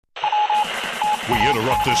We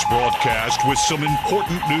interrupt this broadcast with some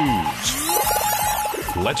important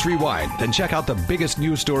news. Let's rewind and check out the biggest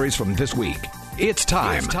news stories from this week. It's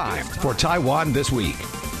time for Taiwan This Week.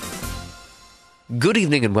 Good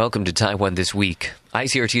evening and welcome to Taiwan This Week,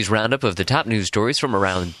 ICRT's roundup of the top news stories from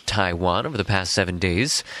around Taiwan over the past 7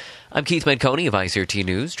 days. I'm Keith Menconi of ICRT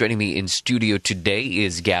News. Joining me in studio today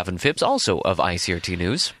is Gavin Phipps, also of ICRT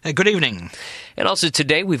News. Good evening. And also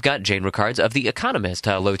today we've got Jane Rickards of The Economist.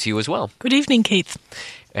 Hello to you as well. Good evening, Keith.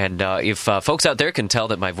 And if folks out there can tell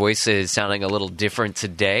that my voice is sounding a little different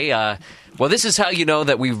today, well, this is how you know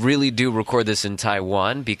that we really do record this in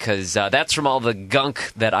Taiwan, because that's from all the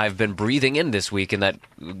gunk that I've been breathing in this week in that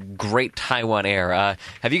great Taiwan air.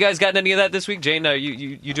 Have you guys gotten any of that this week? Jane,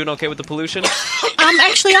 you doing okay with the pollution?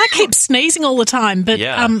 Actually, I keep sneezing all the time, but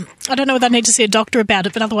I don't know whether I need to see a doctor about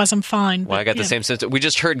it, but otherwise I'm fine. Well, I got the same sense. We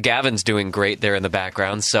just heard Gavin's doing great there in the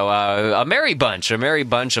background, so a merry bunch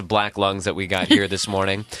of black lungs that we got here this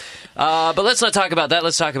morning. But let's not talk about that.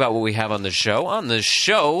 Let's talk about what we have on the show. On the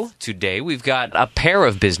show today, we've got a pair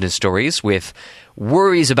of business stories with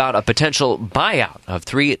worries about a potential buyout of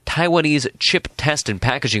 3 Taiwanese chip test and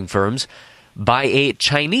packaging firms by a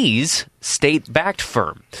Chinese state-backed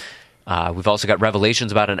firm. We've also got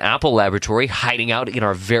revelations about an Apple laboratory hiding out in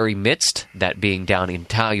our very midst, that being down in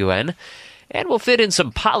Taoyuan. And we'll fit in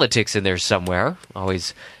some politics in there somewhere.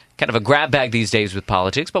 Always kind of a grab bag these days with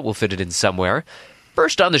politics, but we'll fit it in somewhere.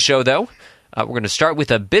 First on the show, though, we're going to start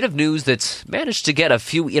with a bit of news that's managed to get a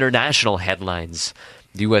few international headlines.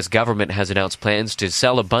 The U.S. government has announced plans to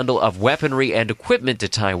sell a bundle of weaponry and equipment to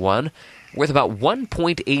Taiwan worth about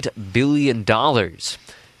 $1.8 billion.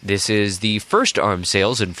 This is the first arms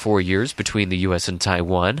sales in 4 years between the U.S. and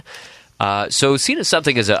Taiwan. So seen as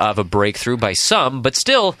something of a breakthrough by some, but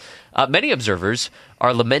still, many observers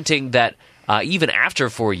are lamenting that even after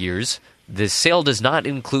 4 years, the sale does not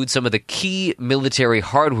include some of the key military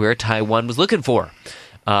hardware Taiwan was looking for.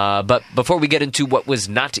 But before we get into what was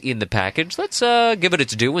not in the package, let's give it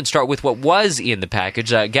its due and start with what was in the package.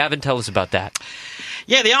 Gavin, tell us about that.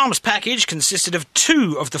 Yeah, the arms package consisted of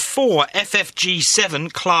 2 of the 4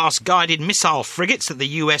 FFG-7 class guided missile frigates that the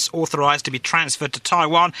US authorised to be transferred to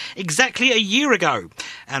Taiwan exactly a year ago,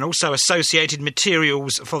 and also associated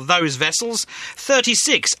materials for those vessels,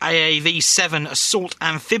 36 AAV-7 assault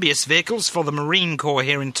amphibious vehicles for the Marine Corps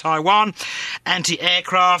here in Taiwan,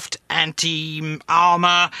 anti-aircraft,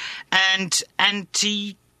 anti-armour, and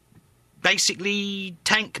basically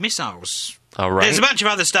tank missiles. All right. There's a bunch of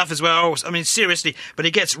other stuff as well. I mean, seriously, but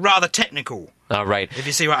it gets rather technical. All right. If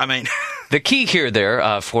you see what I mean. The key here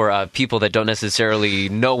for people that don't necessarily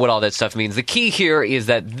know what all that stuff means, the key here is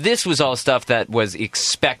that this was all stuff that was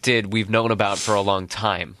expected, we've known about for a long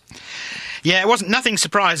time. Yeah, it wasn't nothing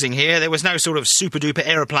surprising here. There was no sort of super-duper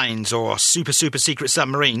aeroplanes or super secret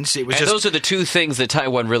submarines. It was just... those are the 2 things that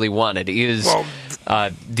Taiwan really wanted, is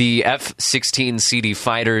the F-16CD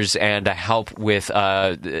fighters and help with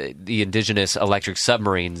the indigenous electric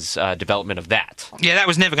submarines, development of that. Yeah, that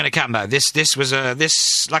was never going to come, though. This was,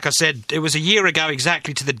 like I said, it was a year ago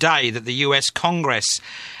exactly to the day that the US Congress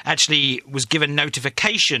actually was given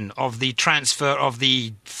notification of the transfer of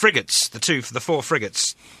the frigates, the 4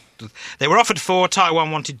 frigates. They were offered 4,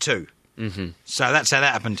 Taiwan wanted 2. Mm-hmm. So that's how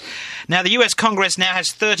that happened. Now, the US Congress now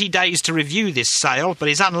has 30 days to review this sale, but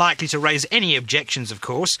is unlikely to raise any objections, of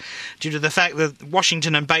course, due to the fact that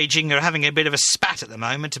Washington and Beijing are having a bit of a spat at the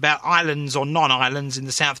moment about islands or non-islands in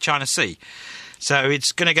the South China Sea. So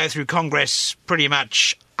it's going to go through Congress pretty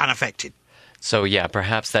much unaffected. So, yeah,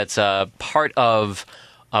 perhaps that's part of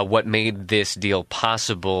what made this deal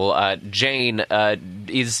possible. Jane,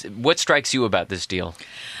 what strikes you about this deal?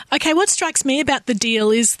 Okay, what strikes me about the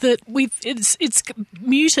deal is that it's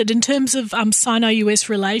muted in terms of Sino-US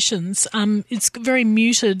relations. It's very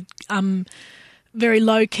muted, very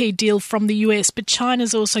low-key deal from the US, but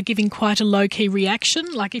China's also giving quite a low-key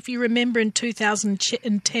reaction. Like if you remember in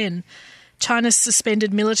 2010, China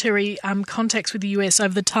suspended military contacts with the US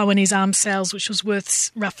over the Taiwanese arms sales, which was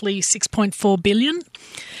worth roughly $6.4 billion.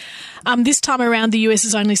 This time around, the US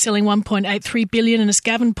is only selling $1.83 billion, and as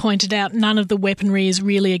Gavin pointed out, none of the weaponry is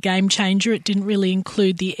really a game changer. It didn't really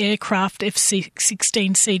include the aircraft,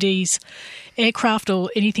 F-16CDs aircraft, or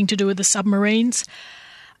anything to do with the submarines.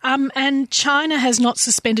 And China has not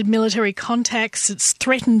suspended military contacts. It's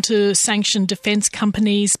threatened to sanction defence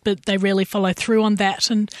companies, but they rarely follow through on that.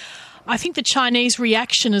 And I think the Chinese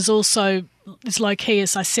reaction is also low-key,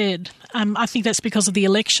 as I said. I think that's because of the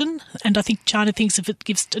election, and I think China thinks if it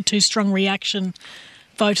gives a too strong reaction,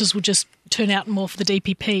 voters will just turn out more for the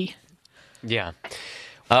DPP. Yeah.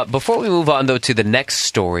 Before we move on, though, to the next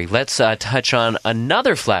story, let's touch on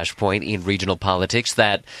another flashpoint in regional politics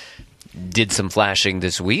that did some flashing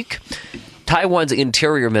this week. Taiwan's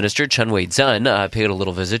Interior Minister Chen Wei-zhen paid a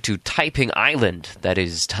little visit to Taiping Island, that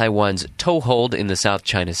is Taiwan's toehold in the South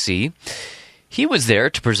China Sea. He was there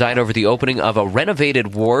to preside over the opening of a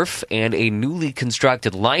renovated wharf and a newly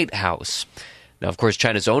constructed lighthouse. Now, of course,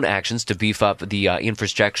 China's own actions to beef up the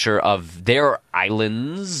infrastructure of their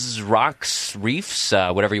islands, rocks, reefs,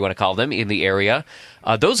 whatever you want to call them, in the area,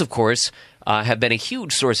 those, of course, have been a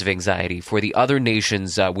huge source of anxiety for the other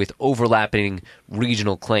nations with overlapping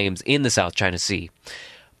regional claims in the South China Sea.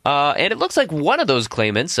 And it looks like one of those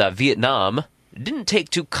claimants, Vietnam, didn't take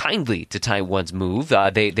too kindly to Taiwan's move.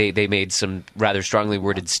 They made some rather strongly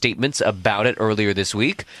worded statements about it earlier this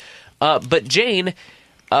week. But Jane,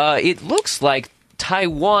 it looks like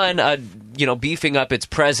Taiwan, beefing up its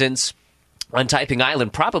presence on Taiping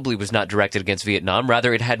Island probably was not directed against Vietnam.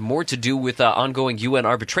 Rather, it had more to do with ongoing UN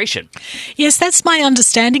arbitration. Yes, that's my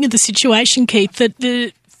understanding of the situation, Keith, that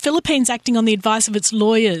the Philippines, acting on the advice of its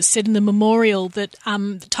lawyers, said in the memorial that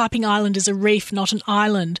Taiping Island is a reef, not an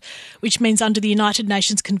island, which means under the United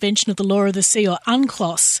Nations Convention of the Law of the Sea, or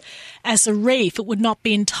UNCLOS, as a reef, it would not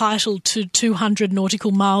be entitled to 200 nautical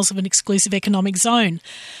miles of an exclusive economic zone.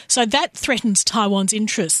 So that threatens Taiwan's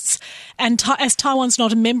interests. And as Taiwan's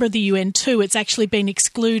not a member of the UN too, it's actually been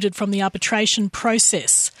excluded from the arbitration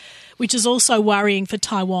process, which is also worrying for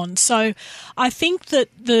Taiwan. So I think that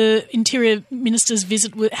the Interior Minister's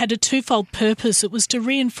visit had a twofold purpose. It was to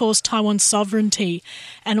reinforce Taiwan's sovereignty,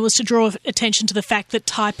 and it was to draw attention to the fact that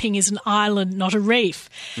Taiping is an island, not a reef.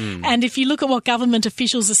 And if you look at what government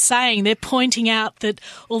officials are saying, they're pointing out that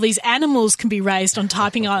all these animals can be raised on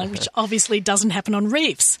Taiping Island, which obviously doesn't happen on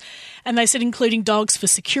reefs. And they said including dogs for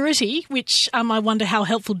security, which I wonder how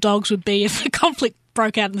helpful dogs would be if a conflict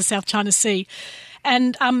broke out in the South China Sea.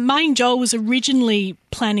 And Ma Ying-jeou was originally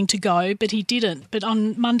planning to go, but he didn't. But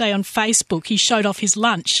on Monday on Facebook, he showed off his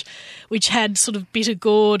lunch, which had sort of bitter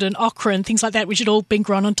gourd and okra and things like that, which had all been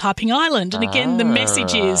grown on Taiping Island. And again, the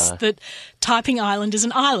message is that Taiping Island is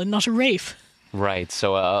an island, not a reef. Right,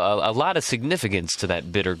 so a lot of significance to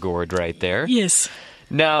that bitter gourd right there. Yes.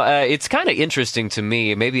 Now, it's kind of interesting to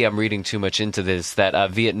me, maybe I'm reading too much into this,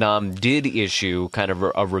 that Vietnam did issue kind of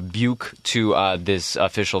a rebuke to this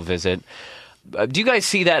official visit. Do you guys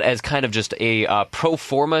see that as kind of just a pro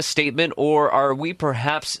forma statement, or are we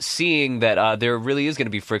perhaps seeing that there really is going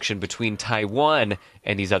to be friction between Taiwan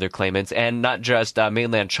and these other claimants, and not just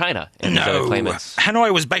mainland China and these other claimants?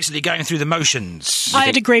 Hanoi was basically going through the motions.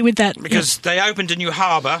 I'd agree with that. Because they opened a new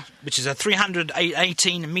harbour, which is a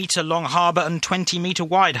 318-metre long harbour and 20-metre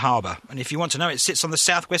wide harbour. And if you want to know, it sits on the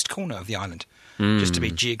southwest corner of the island. Just to be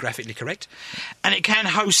geographically correct. And it can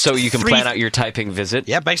host... So you can plan out your Taiping visit?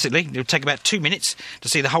 Yeah, basically. It'll take about 2 minutes to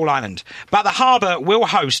see the whole island. But the harbour will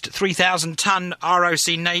host 3,000-ton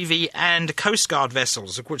ROC Navy and Coast Guard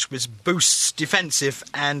vessels, which boosts defensive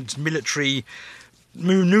and military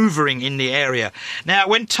manoeuvring in the area. Now,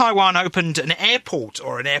 when Taiwan opened a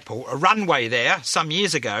runway there some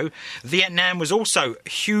years ago, Vietnam was also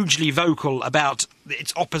hugely vocal about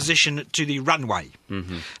its opposition to the runway.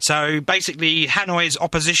 So basically, Hanoi's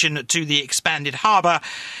opposition to the expanded harbour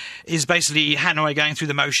is basically Hanoi going through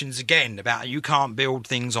the motions again about you can't build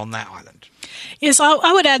things on that island. Yes,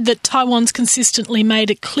 I would add that Taiwan's consistently made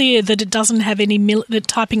it clear that it doesn't have any that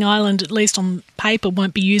Taiping Island, at least on paper,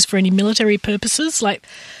 won't be used for any military purposes. Like,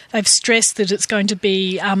 they've stressed that it's going to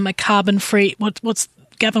be a carbon-free.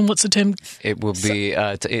 Gavin, what's the term? It will be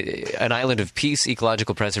an island of peace,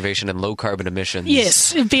 ecological preservation, and low carbon emissions.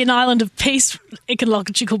 Yes, it would be an island of peace,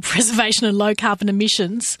 ecological preservation, and low carbon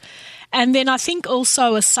emissions. And then I think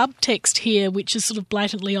also a subtext here, which is sort of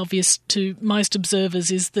blatantly obvious to most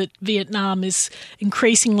observers, is that Vietnam is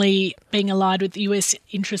increasingly being allied with the US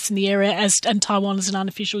interests in the area, and Taiwan is an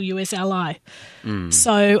unofficial US ally.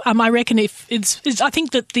 So I reckon I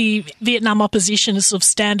think that the Vietnam opposition is sort of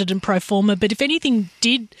standard and pro forma, but if anything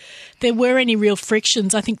there were any real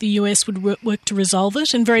frictions, I think the US would work to resolve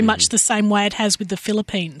it, and very much the same way it has with the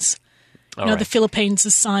Philippines. The Philippines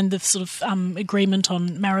has signed the sort of agreement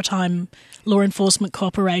on maritime law enforcement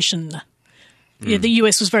cooperation. Yeah, the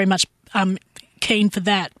US was very much keen for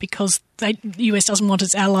that because the US doesn't want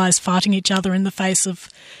its allies fighting each other in the face of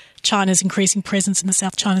China's increasing presence in the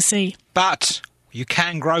South China Sea. But you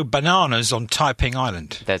can grow bananas on Taiping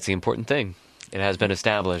Island. That's the important thing. It has been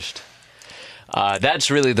established. That's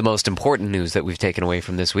really the most important news that we've taken away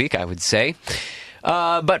from this week, I would say.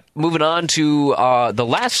 But moving on to the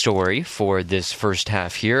last story for this first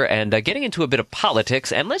half here, and getting into a bit of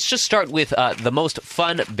politics. And let's just start with the most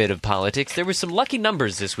fun bit of politics. There were some lucky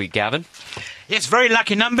numbers this week, Gavin. Yes, very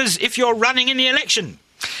lucky numbers if you're running in the election.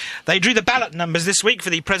 They drew the ballot numbers this week for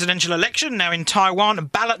the presidential election. Now, in Taiwan,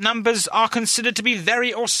 ballot numbers are considered to be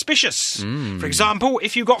very auspicious. For example,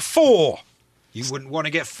 if you got 4... You wouldn't want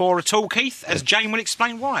to get 4 at all, Keith, as Jane will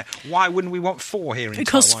explain why. Why wouldn't we want 4 here in Taiwan, Jane?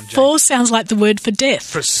 Because 4 sounds like the word for death.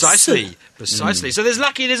 Precisely. So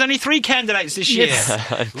there's only 3 candidates this year.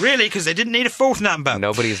 Yes. Really, because they didn't need a 4th number.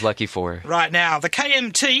 Nobody's lucky 4. Right now, the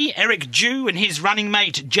KMT, Eric Ju and his running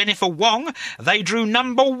mate Jennifer Wong, they drew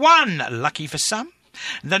number 1, lucky for some.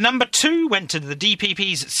 The number 2 went to the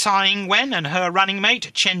DPP's Tsai Ing-wen and her running mate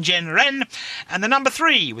Chen Jian-ren, and the number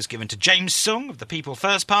 3 was given to James Sung of the People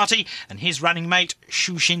First Party and his running mate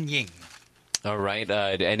Xu Xinying. All right.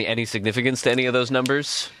 Any significance to any of those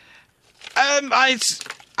numbers? Who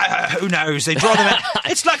knows? They draw them out.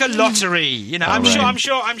 It's like a lottery, you know. I'm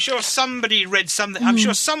sure somebody read something. I'm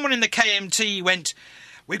sure someone in the KMT went,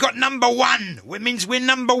 "We've got number 1. It means we're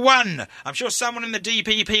number 1. I'm sure someone in the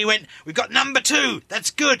DPP went, "We've got number 2. That's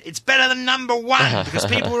good. It's better than number 1 because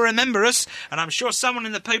people will remember us." And I'm sure someone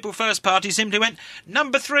in the People First Party simply went,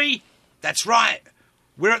 "Number 3. That's right.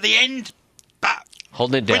 We're at the end, but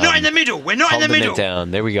holding it down. We're not in the middle. We're not in the middle." Holding it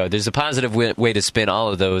down. There we go. There's a positive way to spin all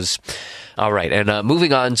of those. All right, and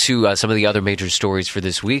moving on to some of the other major stories for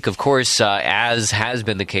this week. Of course, as has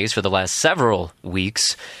been the case for the last several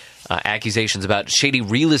weeks, accusations about shady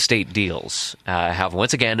real estate deals have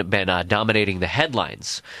once again been dominating the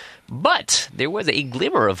headlines. But there was a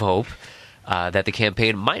glimmer of hope that the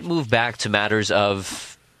campaign might move back to matters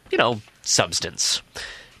of, substance.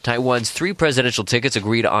 Taiwan's 3 presidential tickets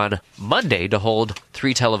agreed on Monday to hold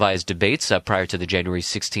 3 televised debates prior to the January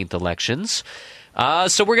 16th elections.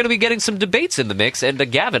 So we're going to be getting some debates in the mix.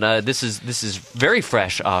 And Gavin, this is very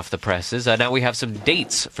fresh off the presses. Now we have some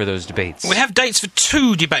dates for those debates. We have dates for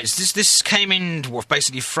 2 debates. This came in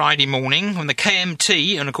basically Friday morning when the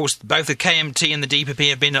KMT, and of course both the KMT and the DPP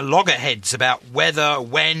have been at loggerheads about whether,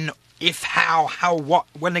 when, if, how, what,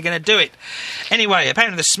 when they're going to do it. Anyway,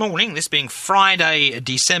 apparently this morning, this being Friday,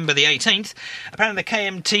 December the 18th, apparently the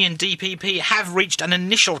KMT and DPP have reached an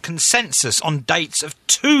initial consensus on dates of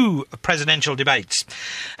 2 presidential debates.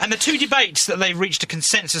 And the 2 debates that they've reached a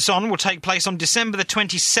consensus on will take place on December the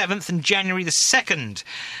 27th and January the 2nd.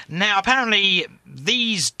 Now, apparently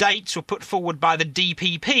these dates were put forward by the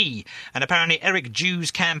DPP, and apparently Eric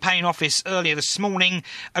Ju's campaign office earlier this morning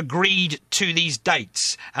agreed to these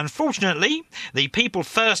dates. Unfortunately, the People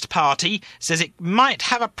First Party says it might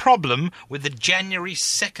have a problem with the January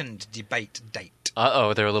 2nd debate date.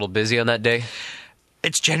 Uh-oh, they're a little busy on that day?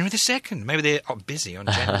 It's January the 2nd. Maybe they're busy on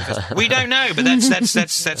January the 1st. We don't know, but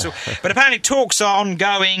that's all. But apparently talks are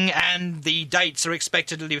ongoing and the dates are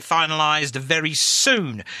expected to be finalised very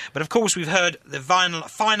soon. But of course we've heard the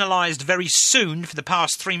finalised very soon for the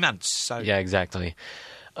past 3 months. So yeah, exactly.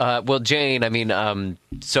 Well, Jane, I mean,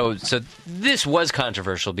 so this was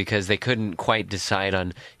controversial because they couldn't quite decide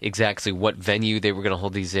on exactly what venue they were going to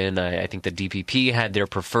hold these in. I think the DPP had their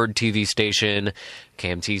preferred TV station.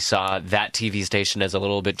 KMT saw that TV station as a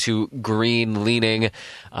little bit too green-leaning.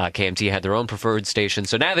 KMT had their own preferred station.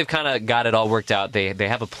 So now they've kind of got it all worked out. They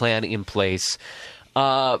have a plan in place.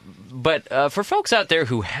 But for folks out there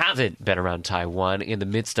who haven't been around Taiwan in the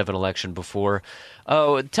midst of an election before,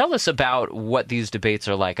 tell us about what these debates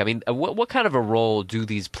are like. I mean, what kind of a role do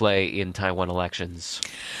these play in Taiwan elections?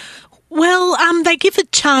 Well, they give a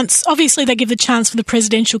chance. Obviously, they give a chance for the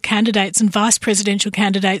presidential candidates and vice presidential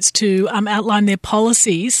candidates to outline their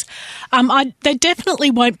policies. They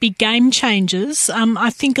definitely won't be game changers. I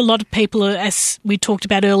think a lot of people, as we talked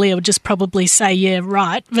about earlier, would just probably say, yeah,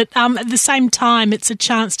 right. But at the same time, it's a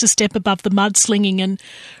chance to step above the mudslinging and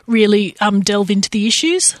really delve into the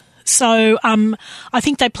issues. So I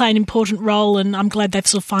think they play an important role, and I'm glad they've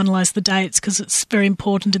sort of finalised the dates because it's very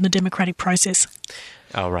important in the democratic process.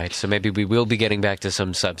 All right, so maybe we will be getting back to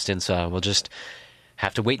some substance. We'll just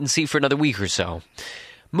have to wait and see for another week or so.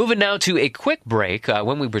 Moving now to a quick break.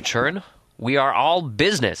 When we return, we are all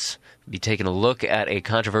business. We'll be taking a look at a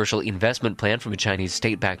controversial investment plan from a Chinese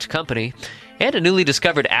state-backed company and a newly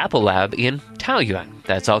discovered Apple lab in Taoyuan.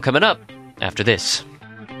 That's all coming up after this.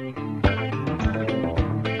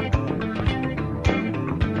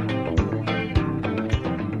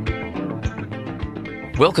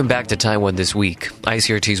 Welcome back to Taiwan This Week,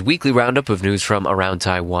 ICRT's weekly roundup of news from around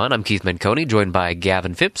Taiwan. I'm Keith Menconi, joined by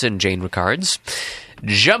Gavin Phipps and Jane Rickards.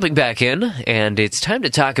 Jumping back in, and it's time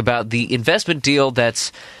to talk about the investment deal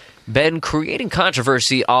that's been creating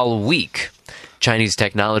controversy all week. Chinese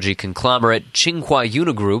technology conglomerate Tsinghua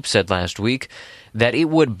Unigroup said last week that it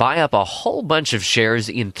would buy up a whole bunch of shares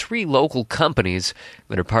in 3 local companies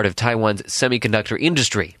that are part of Taiwan's semiconductor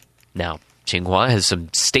industry. Now, Tsinghua has some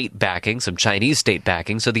state backing, some Chinese state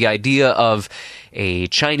backing. So the idea of a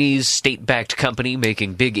Chinese state-backed company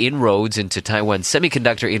making big inroads into Taiwan's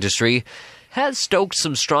semiconductor industry has stoked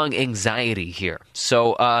some strong anxiety here.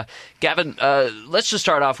 So, Gavin, let's just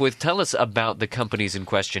start off with, tell us about the companies in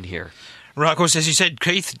question here. Right, of course, as you said,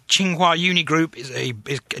 Keith, Tsinghua Uni Group is a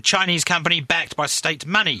Chinese company backed by state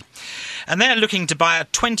money. And they're looking to buy a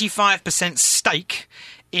 25% stake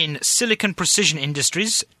in Silicon Precision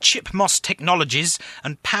Industries, ChipMOS Technologies,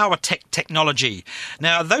 and PowerTech Technology.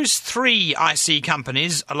 Now, those three IC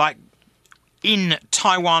companies are like in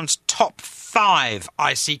Taiwan's top 5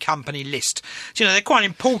 IC company list. So, they're quite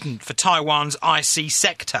important for Taiwan's IC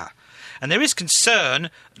sector. And there is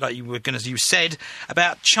concern, like you said,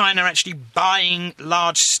 about China actually buying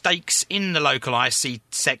large stakes in the local IC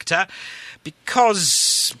sector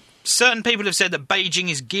because certain people have said that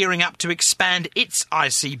Beijing is gearing up to expand its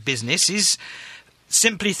IC businesses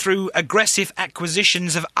simply through aggressive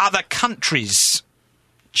acquisitions of other countries'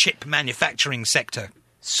 chip manufacturing sector.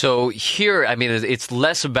 So here, I mean, it's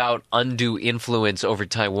less about undue influence over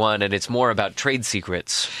Taiwan and it's more about trade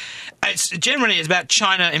secrets. It's about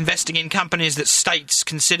China investing in companies that states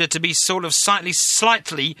consider to be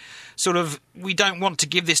slightly, we don't want to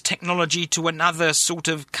give this technology to another sort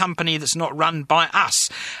of company that's not run by us.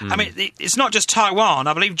 I mean, it's not just Taiwan.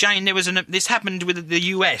 I believe, Jane, this happened with the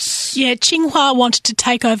US. Yeah, Tsinghua wanted to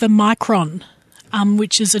take over Micron,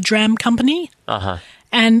 which is a DRAM company. Uh-huh.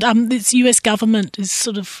 And this US government is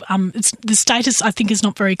the status, I think, is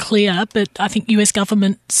not very clear, but I think US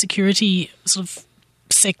government security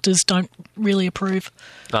sectors don't really approve.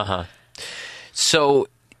 Uh-huh. So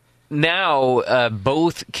now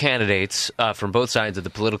both candidates from both sides of the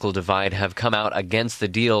political divide have come out against the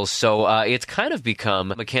deal, so it's kind of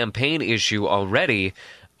become a campaign issue already.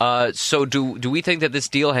 So do we think that this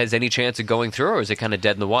deal has any chance of going through, or is it kind of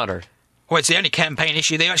dead in the water? Well, it's the only campaign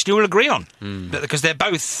issue they actually all agree on, because they're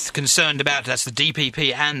both concerned about, that's the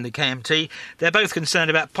DPP and the KMT, they're both concerned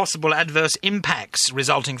about possible adverse impacts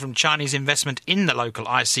resulting from Chinese investment in the local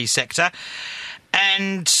IC sector.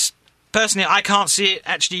 And personally, I can't see it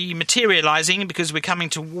actually materialising because we're coming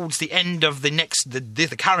towards the end of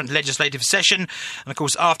the current legislative session. And, of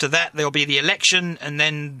course, after that, there'll be the election, and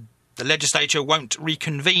then the legislature won't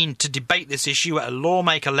reconvene to debate this issue at a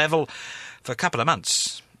lawmaker level for a couple of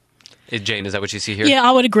months. Jane, is that what you see here? Yeah,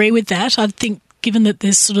 I would agree with that. I think given that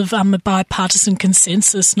there's a bipartisan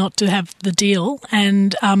consensus not to have the deal,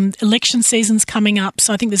 and election season's coming up,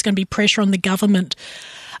 so I think there's going to be pressure on the government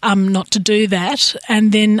not to do that.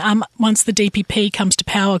 And then once the DPP comes to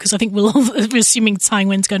power, because I think we're assuming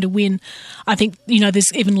Taoyuan's going to win, I think,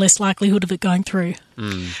 there's even less likelihood of it going through.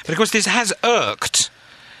 But, of course, this has irked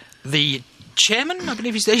the chairman, I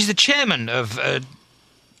believe he's the chairman of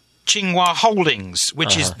Tsinghua Holdings,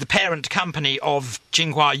 which is the parent company of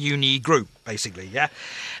Tsinghua Uni Group, basically, yeah?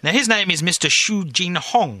 Now, his name is Mr. Xu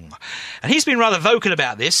Jinhong, and he's been rather vocal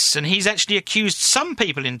about this, and he's actually accused some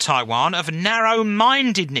people in Taiwan of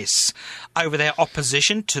narrow-mindedness over their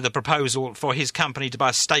opposition to the proposal for his company to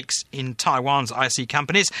buy stakes in Taiwan's IC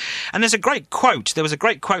companies. And there's a great quote. There was a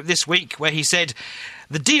great quote this week where he said,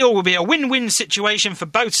 "The deal will be a win-win situation for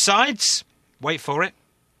both sides." Wait for it.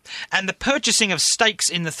 And the purchasing of stakes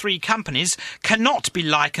in the three companies cannot be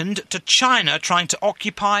likened to China trying to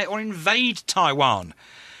occupy or invade Taiwan,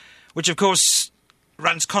 which, of course,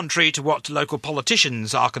 runs contrary to what local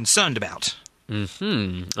politicians are concerned about.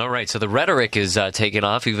 All right, so the rhetoric is taken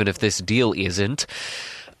off, even if this deal isn't.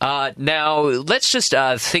 Now, let's just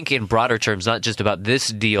think in broader terms, not just about this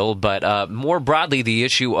deal, but more broadly the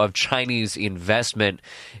issue of Chinese investment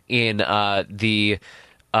in the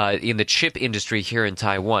chip industry here in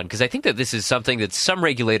Taiwan, because I think that this is something that some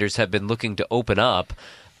regulators have been looking to open up.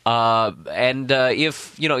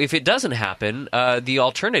 If it doesn't happen, the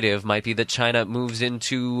alternative might be that China moves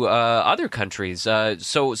into other countries.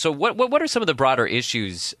 So what are some of the broader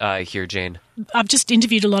issues here, Jane? I've just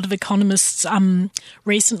interviewed a lot of economists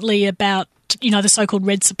recently about the so-called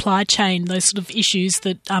red supply chain, those sort of issues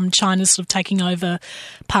that China's sort of taking over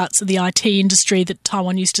parts of the IT industry that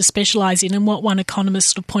Taiwan used to specialise in. And what one economist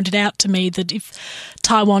sort of pointed out to me, that if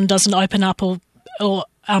Taiwan doesn't open up or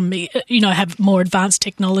have more advanced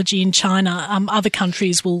technology in China, other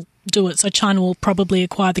countries will do it. So China will probably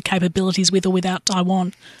acquire the capabilities with or without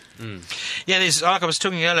Taiwan. Yeah, there's, like I was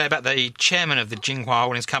talking earlier about the chairman of the Tsinghua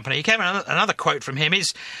Holdings company. He came out, another quote from him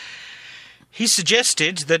is, he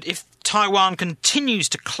suggested that if Taiwan continues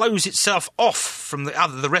to close itself off from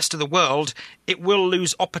the rest of the world, it will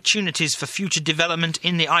lose opportunities for future development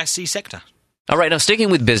in the IC sector. All right, now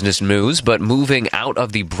sticking with business news, but moving out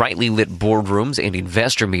of the brightly lit boardrooms and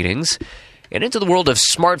investor meetings, and into the world of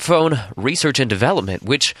smartphone research and development,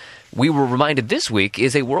 which we were reminded this week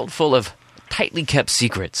is a world full of tightly kept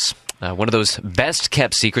secrets. One of those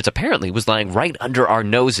best-kept secrets apparently was lying right under our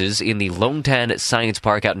noses in the Longtan Science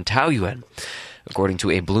Park out in Taoyuan. According to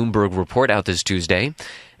a Bloomberg report out this Tuesday,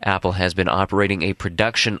 Apple has been operating a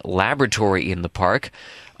production laboratory in the park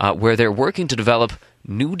where they're working to develop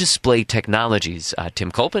new display technologies.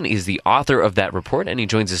 Tim Culpin is the author of that report, and he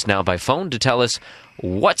joins us now by phone to tell us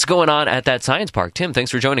what's going on at that science park. Tim, thanks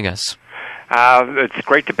for joining us. It's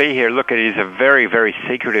great to be here. Look, it is a very, very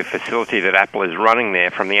secretive facility that Apple is running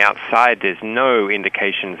there. From the outside, there's no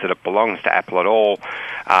indications that it belongs to Apple at all,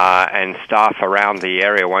 and staff around the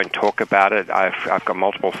area won't talk about it. I've got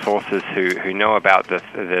multiple sources who know about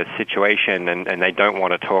the situation, and they don't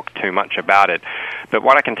want to talk too much about it. But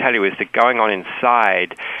what I can tell you is that going on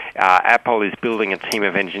inside, Apple is building a team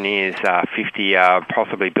of engineers, 50,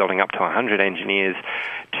 possibly building up to 100 engineers,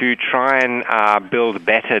 to try and build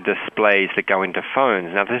better displays that go into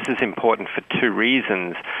phones. Now, this is important for two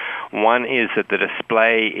reasons. One is that the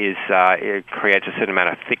display it creates a certain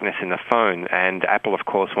amount of thickness in the phone, and Apple, of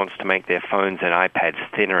course, wants to make their phones and iPads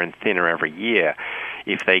thinner and thinner every year.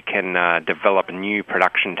 If they can develop new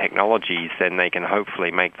production technologies, then they can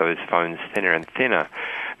hopefully make those phones thinner and thinner.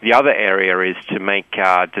 The other area is to make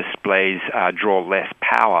displays draw less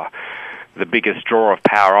power. The biggest draw of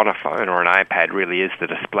power on a phone or an iPad really is the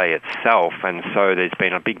display itself, and so there's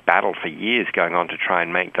been a big battle for years going on to try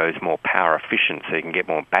and make those more power efficient so you can get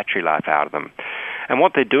more battery life out of them. And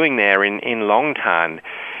what they're doing there in Longtan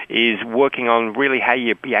is working on really how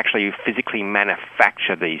you actually physically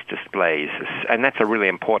manufacture these displays, and that's a really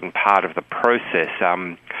important part of the process.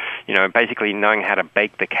 Basically knowing how to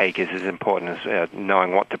bake the cake is as important as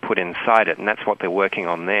knowing what to put inside it, and that's what they're working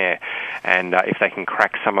on there. And if they can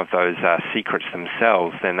crack some of those secrets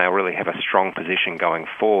themselves, then they'll really have a strong position going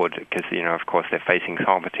forward, because, of course, they're facing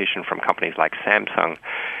competition from companies like Samsung,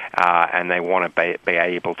 and they want to be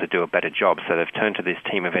able to do a better job. So they've turned to this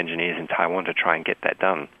team of engineers in Taiwan to try and get that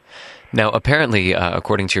done. Now, apparently,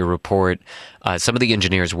 according to your report, some of the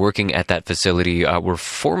engineers working at that facility were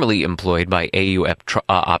formerly employed by AU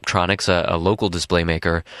Optronics, a local display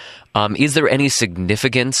maker. Is there any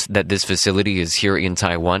significance that this facility is here in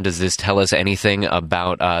Taiwan? Does this tell us anything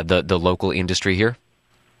about the local industry here?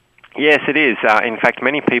 Yes, it is. In fact,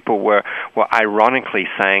 many people were ironically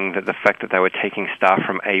saying that the fact that they were taking staff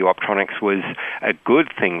from AU Optronics was a good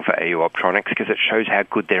thing for AU Optronics, because it shows how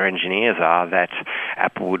good their engineers are that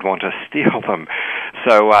Apple would want to steal them.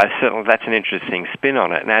 So certainly that's an interesting spin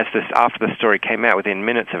on it. And after the story came out, within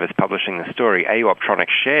minutes of us publishing the story, AU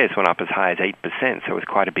Optronics shares went up as high as 8%, so it was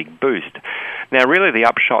quite a big boost. Now, really the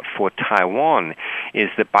upshot for Taiwan is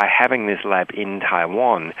that by having this lab in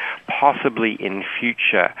Taiwan, possibly in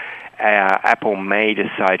future, Apple may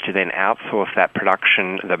decide to then outsource that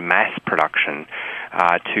production, the mass production,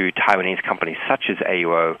 to Taiwanese companies such as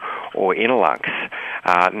AUO or Innolux.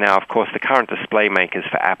 Now, of course, the current display makers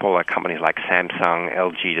for Apple are companies like Samsung,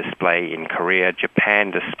 LG Display in Korea, Japan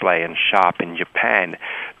Display, and Sharp in Japan.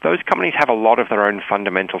 Those companies have a lot of their own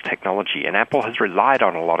fundamental technology, and Apple has relied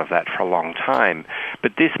on a lot of that for a long time.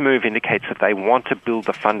 But this move indicates that they want to build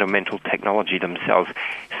the fundamental technology themselves,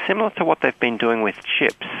 similar to what they've been doing with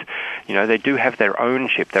chips. They do have their own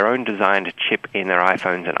chip, their own designed chip in their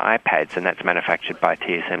iPhones and iPads, and that's manufactured by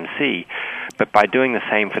TSMC. But by doing the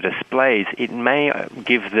same for displays, it may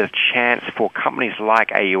give the chance for companies like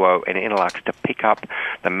AUO and Innolux to pick up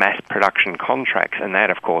the mass production contracts, and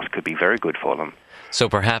that, of course, could be very good for them. So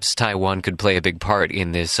perhaps Taiwan could play a big part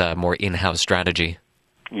in this more in-house strategy.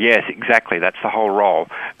 Yes, exactly. That's the whole role.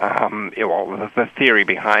 The theory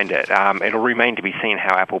behind it. It'll remain to be seen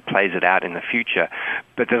how Apple plays it out in the future,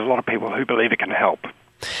 but there's a lot of people who believe it can help.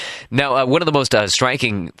 Now, one of the most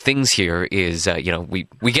striking things here is,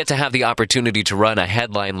 we get to have the opportunity to run a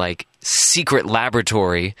headline like secret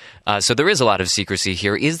laboratory. So there is a lot of secrecy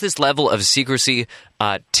here. Is this level of secrecy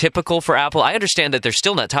typical for Apple? I understand that they're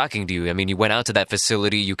still not talking to you. I mean, you went out to that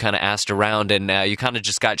facility, you kind of asked around, and you kind of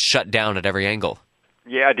just got shut down at every angle.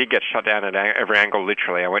 Yeah, I did get shut down at every angle,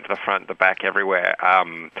 literally. I went to the front, the back, everywhere.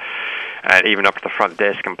 And even up to the front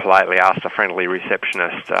desk and politely asked a friendly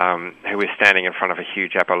receptionist who was standing in front of a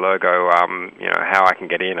huge Apple logo, how I can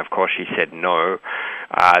get in. Of course, she said no.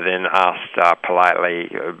 then asked politely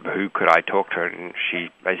who could I talk to, and she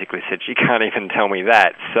basically said she can't even tell me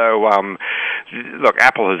that. So, look,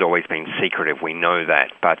 Apple has always been secretive, we know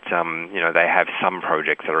that, but they have some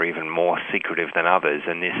projects that are even more secretive than others,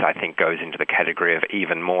 and this, I think, goes into the category of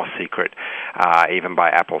even more secret, even by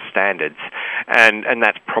Apple standards, and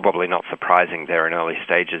that's probably not surprising. They're in early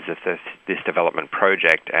stages of this development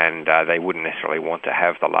project, and they wouldn't necessarily want to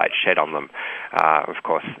have the light shed on them. Of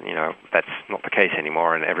course, that's not the case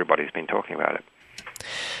anymore, and everybody's been talking about it.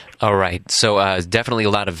 All right, so definitely a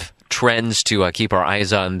lot of trends to keep our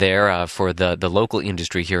eyes on there for the local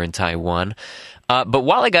industry here in Taiwan. But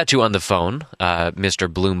while I got you on the phone, Mr.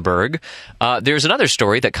 Bloomberg, there's another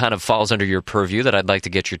story that kind of falls under your purview that I'd like to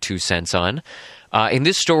get your 2 cents on. And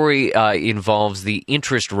this story involves the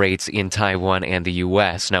interest rates in Taiwan and the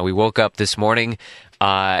U.S. Now, we woke up this morning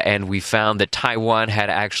and we found that Taiwan had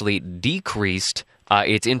actually decreased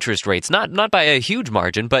its interest rates, not by a huge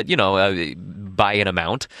margin, but, by an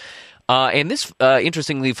amount. And this,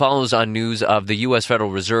 interestingly, follows on news of the U.S. Federal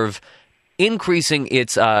Reserve increasing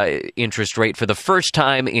its interest rate for the first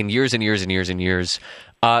time in years and years and years and years.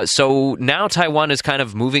 So now Taiwan is kind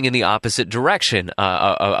of moving in the opposite direction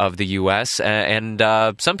of the U.S., and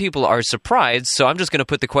some people are surprised. So I'm just going to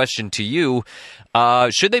put the question to you.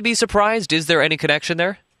 Should they be surprised? Is there any connection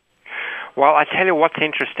there? Well, I tell you what's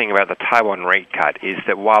interesting about the Taiwan rate cut is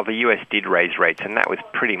that while the U.S. did raise rates, and that was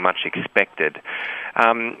pretty much expected,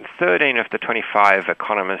 13 of the 25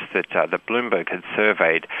 economists that Bloomberg had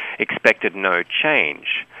surveyed expected no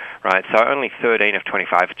change. Right, so only 13 of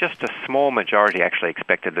 25, just a small majority actually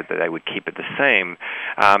expected that they would keep it the same.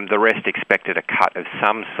 The rest expected a cut of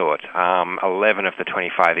some sort. 11 of the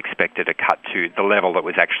 25 expected a cut to the level that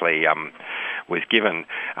was actually was given,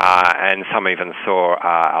 and some even saw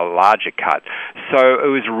a larger cut. So it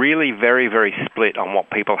was really very, very split on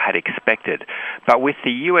what people had expected. But with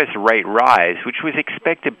the U.S. rate rise, which was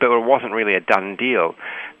expected but it wasn't really a done deal,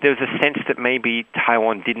 there was a sense that maybe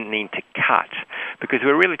Taiwan didn't need to cut, because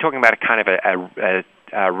we're really talking about a kind of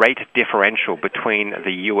a rate differential between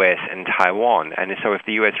the U.S. and Taiwan. And so if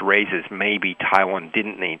the U.S. raises, maybe Taiwan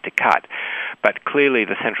didn't need to cut. But clearly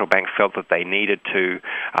the central bank felt that they needed to.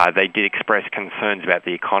 They did express concerns about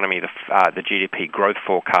the economy, the GDP growth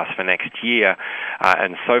forecast for next year,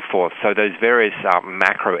 and so forth. So those various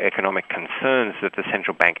macroeconomic concerns that the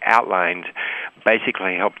central bank outlined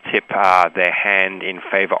basically helped tip their hand in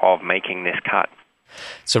favor of making this cut.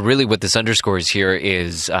 So really what this underscores here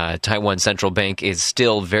is Taiwan Central Bank is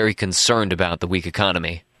still very concerned about the weak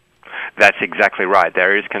economy. That's exactly right.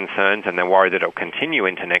 There is concerns, and they're worried that it'll continue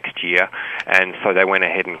into next year, and so they went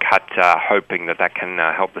ahead and cut, hoping that can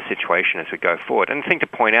help the situation as we go forward. And the thing to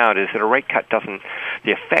point out is that a rate cut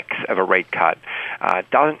the effects of a rate cut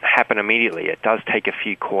doesn't happen immediately. It does take a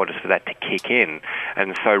few quarters for that to kick in,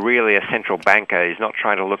 and so really a central banker is not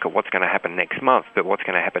trying to look at what's going to happen next month, but what's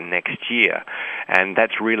going to happen next year. And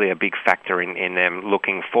that's really a big factor in them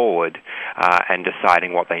looking forward and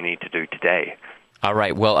deciding what they need to do today. All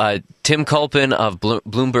right. Well, Tim Culpin of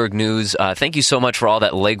Bloomberg News, thank you so much for all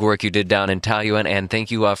that legwork you did down in Taoyuan, and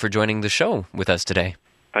thank you for joining the show with us today.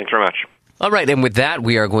 Thanks very much. All right. And with that,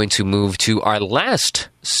 we are going to move to our last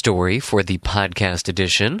story for the podcast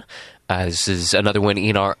edition. This is another one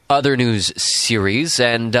in our Other News series.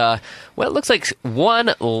 And, it looks like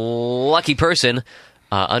one lucky person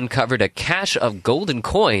uncovered a cache of golden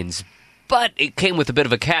coins, but it came with a bit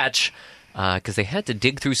of a catch, because they had to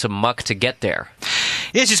dig through some muck to get there.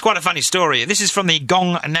 This is quite a funny story. This is from the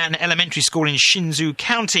Gongnan Elementary School in Hsinchu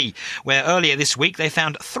County, where earlier this week they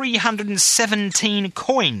found 317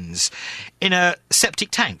 coins in a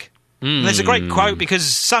septic tank. And there's a great quote,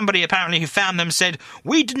 because somebody apparently who found them said,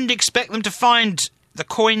 "We didn't expect them to find the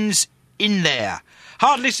coins in there."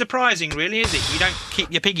 Hardly surprising, really, is it? You don't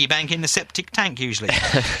keep your piggy bank in the septic tank, usually.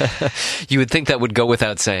 You would think that would go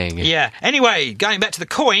without saying. Yeah. Anyway, going back to the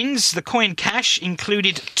coins, the coin cache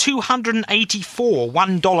included 284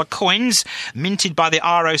 $1 coins minted by the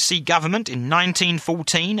ROC government in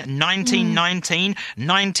 1914, 1919,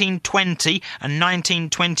 1920 and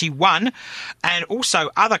 1921, and also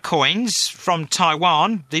other coins from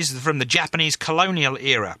Taiwan. These are from the Japanese colonial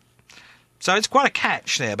era. So it's quite a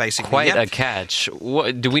catch there, basically. Quite a catch.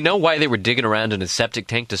 Do we know why they were digging around in a septic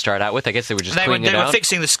tank to start out with? I guess they were just cleaning it out? They were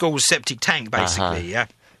fixing the school's septic tank, basically, yeah.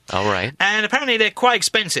 All right. And apparently they're quite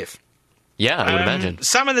expensive. Yeah, I would imagine.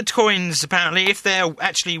 Some of the coins, apparently, if they're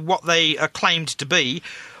actually what they are claimed to be,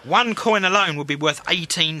 one coin alone would be worth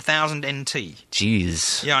 18,000 NT.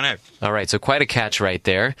 Jeez. Yeah, I know. All right, so quite a catch right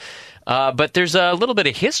there. But there's a little bit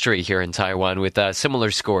of history here in Taiwan with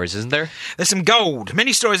similar scores, isn't there? There's some gold.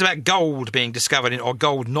 Many stories about gold being discovered or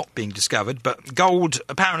gold not being discovered, but gold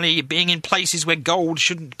apparently being in places where gold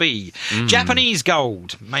shouldn't be. Japanese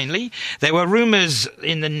gold, mainly. There were rumours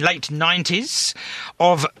in the late 90s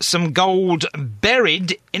of some gold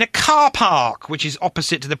buried in a car park, which is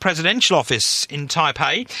opposite to the presidential office in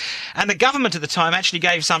Taipei. And the government at the time actually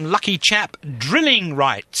gave some lucky chap drilling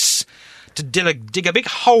rights to dig a big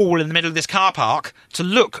hole in the middle of this car park to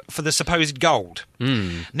look for the supposed gold.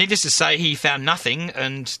 Needless to say, he found nothing,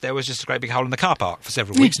 and there was just a great big hole in the car park for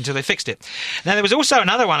several weeks until they fixed it. Now, there was also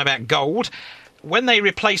another one about gold. When they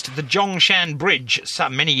replaced the Zhongshan Bridge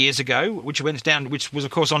many years ago, which was, of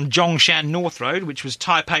course, on Zhongshan North Road, which was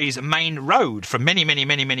Taipei's main road for many, many,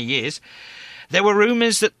 many, many years, there were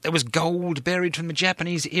rumours that there was gold buried from the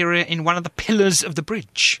Japanese era in one of the pillars of the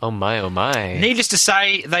bridge. Oh my, oh my. Needless to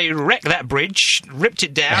say, they wrecked that bridge, ripped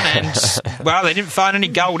it down, and, well, they didn't find any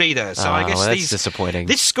gold either. So I guess that's disappointing.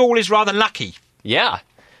 This school is rather lucky. Yeah.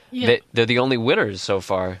 They're the only winners so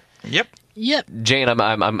far. Yep. Jane,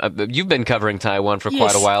 you've been covering Taiwan for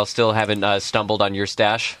quite a while. Still haven't stumbled on your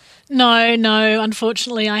stash? No,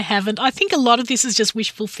 unfortunately I haven't. I think a lot of this is just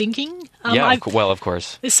wishful thinking. Of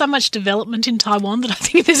course. There's so much development in Taiwan that I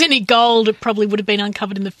think if there's any gold, it probably would have been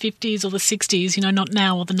uncovered in the 50s or the 60s, not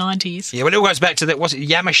now, or the 90s. Yeah, well, it all goes back to was it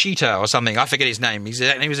Yamashita or something? I forget his name.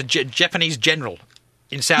 He was a Japanese general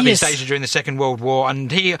in Southeast Asia during the Second World War, and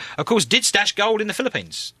he, of course, did stash gold in the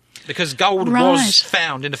Philippines. Because gold was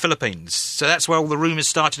found in the Philippines. So that's where all the rumours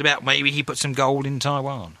started about maybe he put some gold in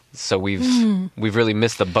Taiwan. So we've really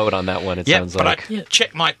missed the boat on that one, it sounds like. But I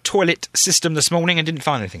checked my toilet system this morning and didn't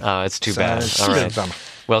find anything. Oh, it's too bad. It's all right.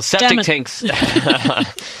 Well, septic tanks... you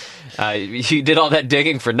did all that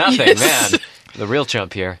digging for nothing, man. The real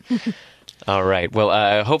chump here. All right.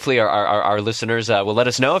 Well, hopefully our listeners will let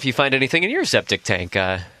us know if you find anything in your septic tank.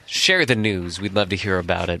 Share the news. We'd love to hear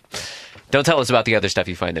about it. Don't tell us about the other stuff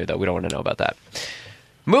you find there, though. We don't want to know about that.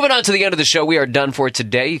 Moving on to the end of the show, we are done for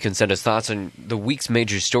today. You can send us thoughts on the week's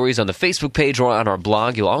major stories on the Facebook page or on our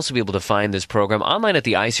blog. You'll also be able to find this program online at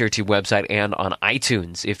the ICRT website and on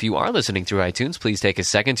iTunes. If you are listening through iTunes, please take a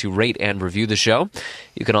second to rate and review the show.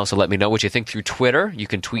 You can also let me know what you think through Twitter. You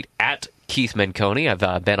can tweet at Keith Menconi.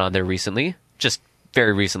 I've been on there recently, just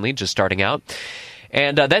very recently, just starting out.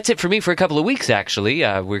 And that's it for me for a couple of weeks, actually.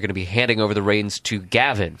 We're going to be handing over the reins to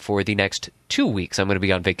Gavin for the next 2 weeks. I'm going to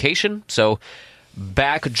be on vacation, so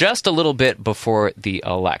back just a little bit before the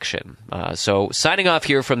election. So signing off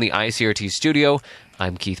here from the ICRT studio,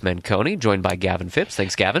 I'm Keith Menconi, joined by Gavin Phipps.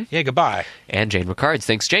 Thanks, Gavin. Yeah, goodbye. And Jane Rickards.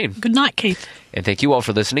 Thanks, Jane. Good night, Keith. And thank you all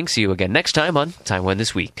for listening. See you again next time on Taiwan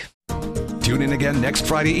This Week. Tune in again next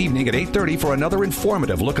Friday evening at 8:30 for another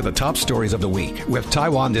informative look at the top stories of the week with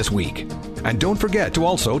Taiwan This Week. And don't forget to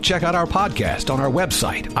also check out our podcast on our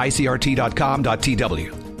website,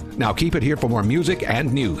 icrt.com.tw. Now keep it here for more music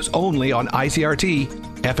and news only on ICRT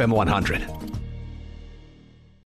FM 100.